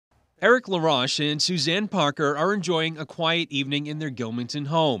Eric LaRoche and Suzanne Parker are enjoying a quiet evening in their Gilmanton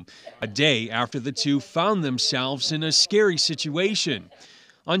home, a day after the two found themselves in a scary situation.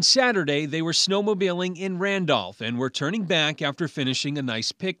 On Saturday, they were snowmobiling in Randolph and were turning back after finishing a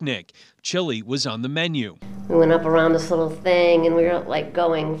nice picnic. Chili was on the menu. We went up around this little thing and we were like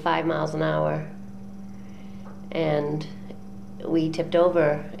going 5 miles an hour. And we tipped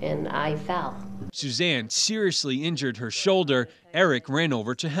over and I fell. Suzanne seriously injured her shoulder. Eric ran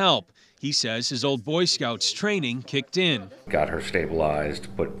over to help. He says his old Boy Scouts training kicked in. Got her stabilized,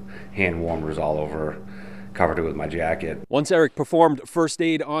 put hand warmers all over her, covered her with my jacket. Once Eric performed first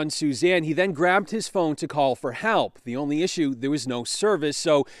aid on Suzanne, he then grabbed his phone to call for help. The only issue, there was no service,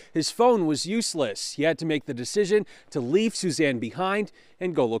 so his phone was useless. He had to make the decision to leave Suzanne behind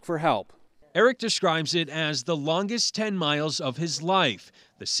and go look for help. Eric describes it as the longest 10 miles of his life.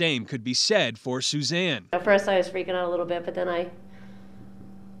 The same could be said for Suzanne. At first I was freaking out a little bit, but then I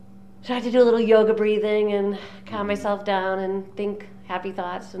tried to do a little yoga breathing and calm myself down and think happy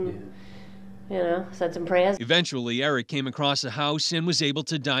thoughts and, said some prayers. Eventually, Eric came across a house and was able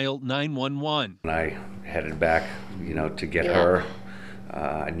to dial 911. And I headed back, to get her.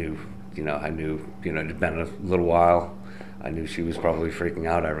 I knew it had been a little while. I knew she was probably freaking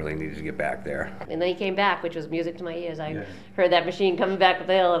out. I really needed to get back there. And then he came back, which was music to my ears. I heard that machine coming back up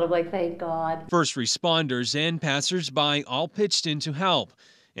the hill, and I'm like, thank God. First responders and passersby all pitched in to help,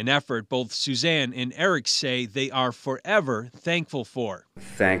 an effort both Suzanne and Eric say they are forever thankful for.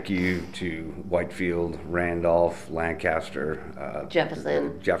 Thank you to Whitefield, Randolph, Lancaster,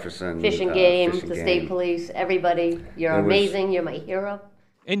 Jefferson, Fish and Game, the State Police, everybody. You're amazing. You're my hero.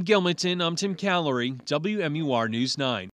 In Gilmanton, I'm Tim Callery, WMUR News 9.